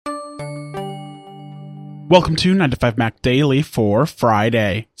Welcome to 9 to 5 Mac Daily for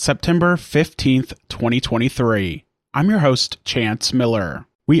Friday, September 15th, 2023. I'm your host, Chance Miller.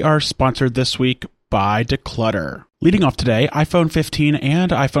 We are sponsored this week by Declutter. Leading off today, iPhone 15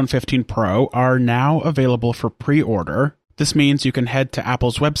 and iPhone 15 Pro are now available for pre-order. This means you can head to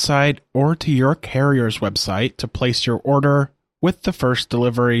Apple's website or to your carrier's website to place your order, with the first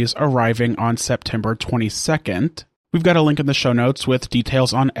deliveries arriving on September 22nd. We've got a link in the show notes with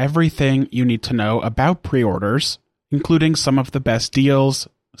details on everything you need to know about pre-orders, including some of the best deals,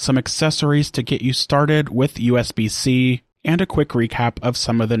 some accessories to get you started with USB-C, and a quick recap of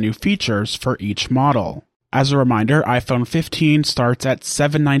some of the new features for each model. As a reminder, iPhone 15 starts at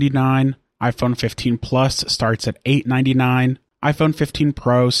 $799, iPhone 15 Plus starts at $899, iPhone 15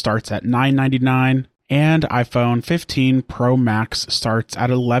 Pro starts at $999, and iPhone 15 Pro Max starts at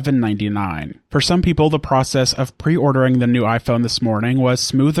 $1199. For some people, the process of pre-ordering the new iPhone this morning was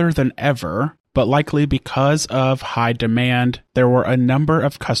smoother than ever, but likely because of high demand, there were a number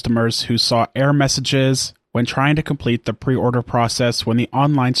of customers who saw error messages when trying to complete the pre-order process when the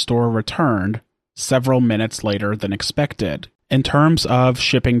online store returned several minutes later than expected. In terms of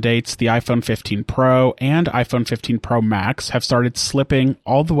shipping dates, the iPhone 15 Pro and iPhone 15 Pro Max have started slipping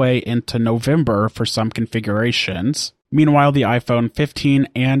all the way into November for some configurations. Meanwhile, the iPhone 15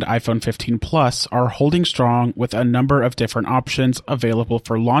 and iPhone 15 Plus are holding strong with a number of different options available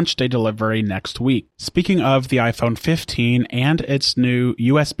for launch day delivery next week. Speaking of the iPhone 15 and its new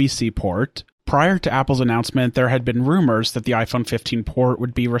USB-C port, prior to Apple's announcement, there had been rumors that the iPhone 15 port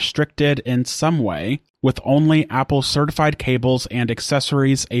would be restricted in some way, with only Apple-certified cables and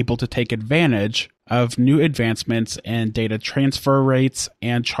accessories able to take advantage of new advancements in data transfer rates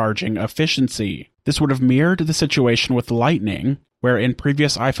and charging efficiency. This would have mirrored the situation with Lightning, where in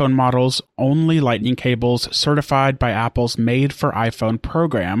previous iPhone models, only Lightning cables certified by Apple's Made for iPhone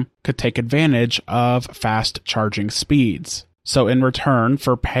program could take advantage of fast charging speeds. So in return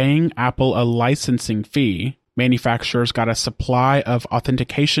for paying Apple a licensing fee, manufacturers got a supply of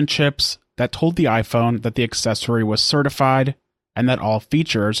authentication chips that told the iPhone that the accessory was certified and that all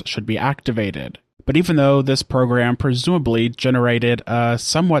features should be activated. But even though this program presumably generated a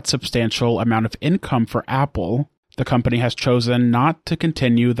somewhat substantial amount of income for Apple, the company has chosen not to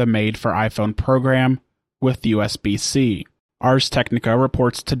continue the Made for iPhone program with USB-C. Ars Technica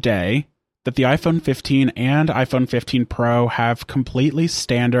reports today that the iPhone 15 and iPhone 15 Pro have completely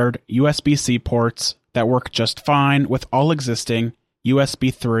standard USB-C ports that work just fine with all existing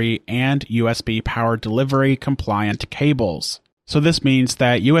USB 3 and USB power delivery compliant cables. So this means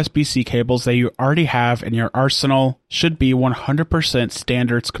that USB-C cables that you already have in your arsenal should be 100%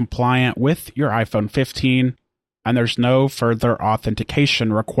 standards compliant with your iPhone 15, and there's no further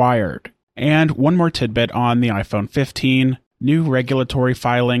authentication required. And one more tidbit on the iPhone 15. New regulatory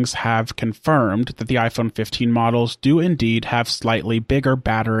filings have confirmed that the iPhone 15 models do indeed have slightly bigger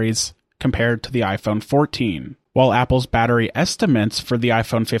batteries compared to the iPhone 14. While Apple's battery estimates for the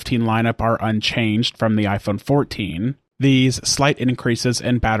iPhone 15 lineup are unchanged from the iPhone 14, these slight increases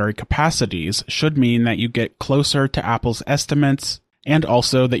in battery capacities should mean that you get closer to Apple's estimates, and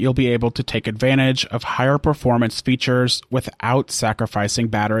also that you'll be able to take advantage of higher performance features without sacrificing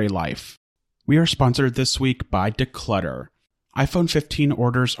battery life. We are sponsored this week by Declutter. iPhone 15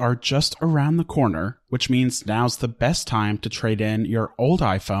 orders are just around the corner, which means now's the best time to trade in your old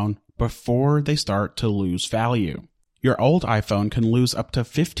iPhone before they start to lose value. Your old iPhone can lose up to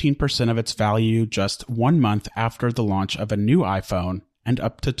 15% of its value just 1 month after the launch of a new iPhone, and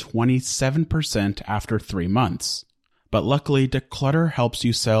up to 27% after 3 months. But luckily, Declutter helps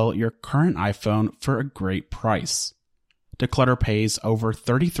you sell your current iPhone for a great price. Declutter pays over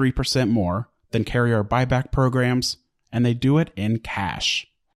 33% more than carrier buyback programs, and they do it in cash.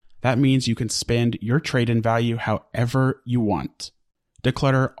 That means you can spend your trade-in value however you want.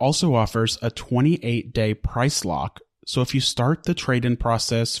 Declutter also offers a 28-day price lock, so if you start the trade-in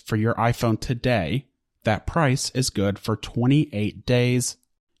process for your iPhone today, that price is good for 28 days,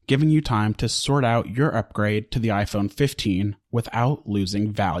 giving you time to sort out your upgrade to the iPhone 15 without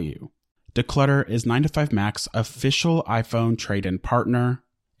losing value. Declutter is 9 to 5 Mac's official iPhone trade-in partner,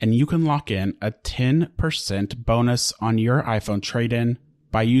 and you can lock in a 10% bonus on your iPhone trade-in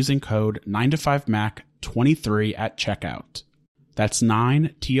by using code 9to5Mac23 at checkout. That's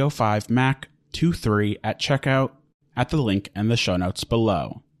 9to5Mac23 at checkout at the link in the show notes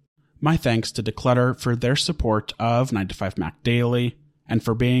below. My thanks to Declutter for their support of 9 to 5 Mac Daily and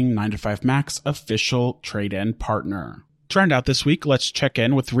for being 9 to 5 Mac's official trade-in partner. To round out this week, let's check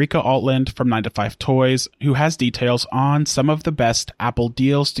in with Rika Altland from 9 to 5 Toys, who has details on some of the best Apple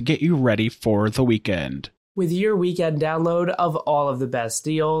deals to get you ready for the weekend. with your weekend download of all of the best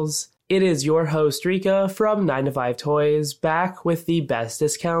deals. It is your host Rika from 9 to 5 Toys, back with the best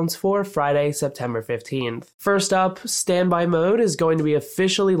discounts for Friday, September 15th. First up, standby mode is going to be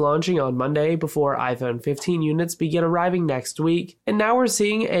officially launching on Monday before iPhone 15 units begin arriving next week, and now we're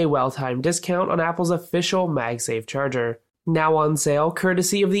seeing a well-timed discount on Apple's official MagSafe charger. Now on sale,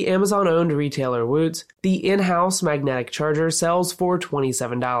 courtesy of the Amazon-owned retailer Woot, the in-house magnetic charger sells for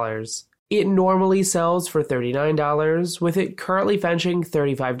 $27. It normally sells for $39, with it currently fetching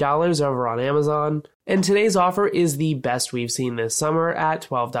 $35 over on Amazon, and today's offer is the best we've seen this summer at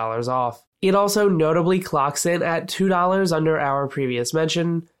 $12 off. It also notably clocks in at $2 under our previous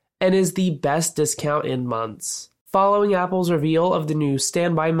mention, and is the best discount in months. Following Apple's reveal of the new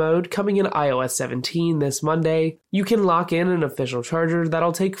standby mode coming in iOS 17 this Monday, you can lock in an official charger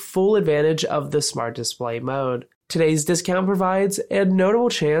that'll take full advantage of the Smart Display mode. Today's discount provides a notable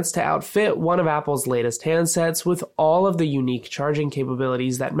chance to outfit one of Apple's latest handsets with all of the unique charging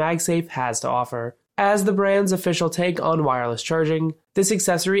capabilities that MagSafe has to offer. As the brand's official take on wireless charging, this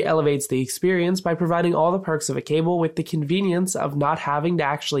accessory elevates the experience by providing all the perks of a cable with the convenience of not having to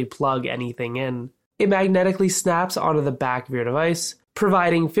actually plug anything in. It magnetically snaps onto the back of your device,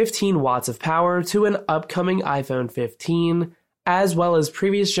 providing 15 watts of power to an upcoming iPhone 15, as well as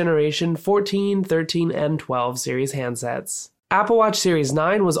previous generation 14, 13, and 12 series handsets. Apple Watch Series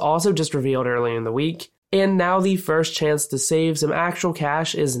 9 was also just revealed earlier in the week, and now the first chance to save some actual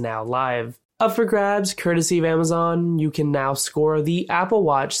cash is now live. Up for grabs, courtesy of Amazon, you can now score the Apple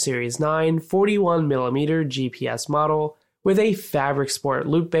Watch Series 9 41mm GPS model with a Fabric Sport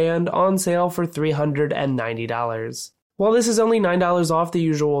loop band on sale for $390. While this is only $9 off the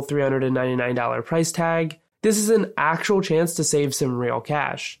usual $399 price tag, this is an actual chance to save some real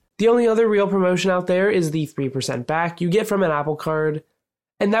cash. The only other real promotion out there is the 3% back you get from an Apple Card,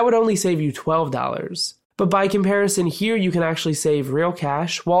 and that would only save you $12. But by comparison here, you can actually save real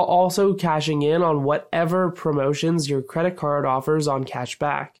cash while also cashing in on whatever promotions your credit card offers on cash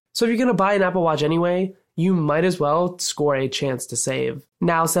back. So if you're going to buy an Apple Watch anyway, you might as well score a chance to save.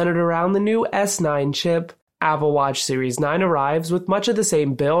 Now centered around the new S9 chip, Apple Watch Series 9 arrives with much of the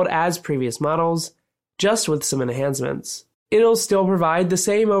same build as previous models, just with some enhancements. It'll still provide the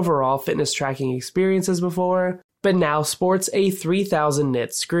same overall fitness tracking experience as before, but now sports a 3000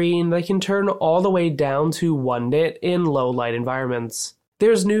 nit screen that can turn all the way down to 1 nit in low light environments.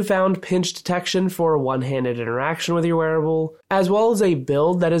 There's newfound pinch detection for one-handed interaction with your wearable, as well as a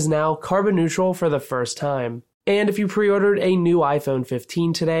build that is now carbon neutral for the first time. And if you pre-ordered a new iPhone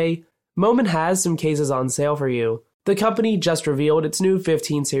 15 today, Moment has some cases on sale for you. The company just revealed its new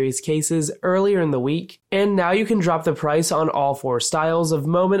 15 series cases earlier in the week, and now you can drop the price on all 4 styles of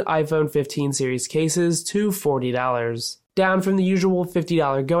Moment iPhone 15 series cases to $40. Down from the usual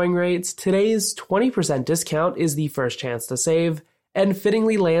 $50 going rates, today's 20% discount is the first chance to save, and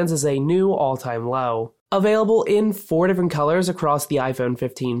fittingly lands as a new all-time low. Available in 4 different colors across the iPhone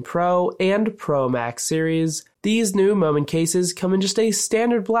 15 Pro and Pro Max series, these new Moment cases come in just a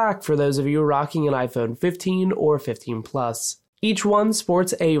standard black for those of you rocking an iPhone 15 or 15 Plus. Each one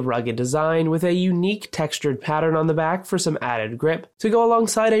sports a rugged design with a unique textured pattern on the back for some added grip, to go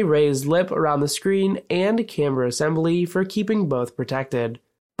alongside a raised lip around the screen and camera assembly for keeping both protected.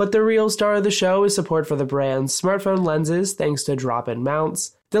 But the real star of the show is support for the brand's smartphone lenses thanks to drop-in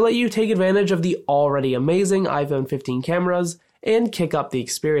mounts that let you take advantage of the already amazing iPhone 15 cameras and kick up the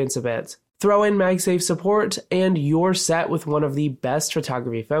experience a bit. Throw in MagSafe support and you're set with one of the best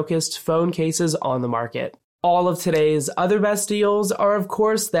photography-focused phone cases on the market. All of today's other best deals are of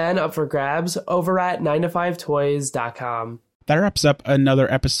course then up for grabs over at 9to5toys.com. That wraps up another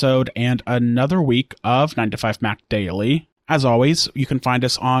episode and another week of 9 to 5 Mac Daily. As always, you can find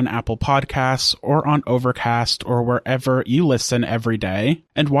us on Apple Podcasts or on Overcast or wherever you listen every day.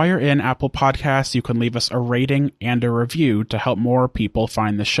 And while you're in Apple Podcasts, you can leave us a rating and a review to help more people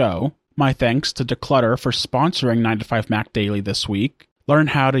find the show. My thanks to Declutter for sponsoring 9 to 5 Mac Daily this week. Learn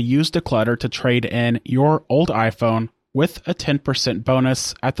how to use Declutter to trade in your old iPhone with a 10%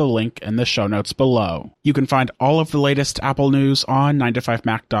 bonus at the link in the show notes below. You can find all of the latest Apple news on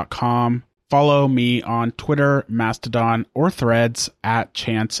 9to5mac.com. Follow me on Twitter, Mastodon, or Threads at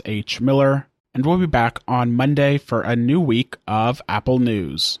Chance H. Miller, and we'll be back on Monday for a new week of Apple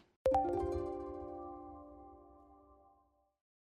news.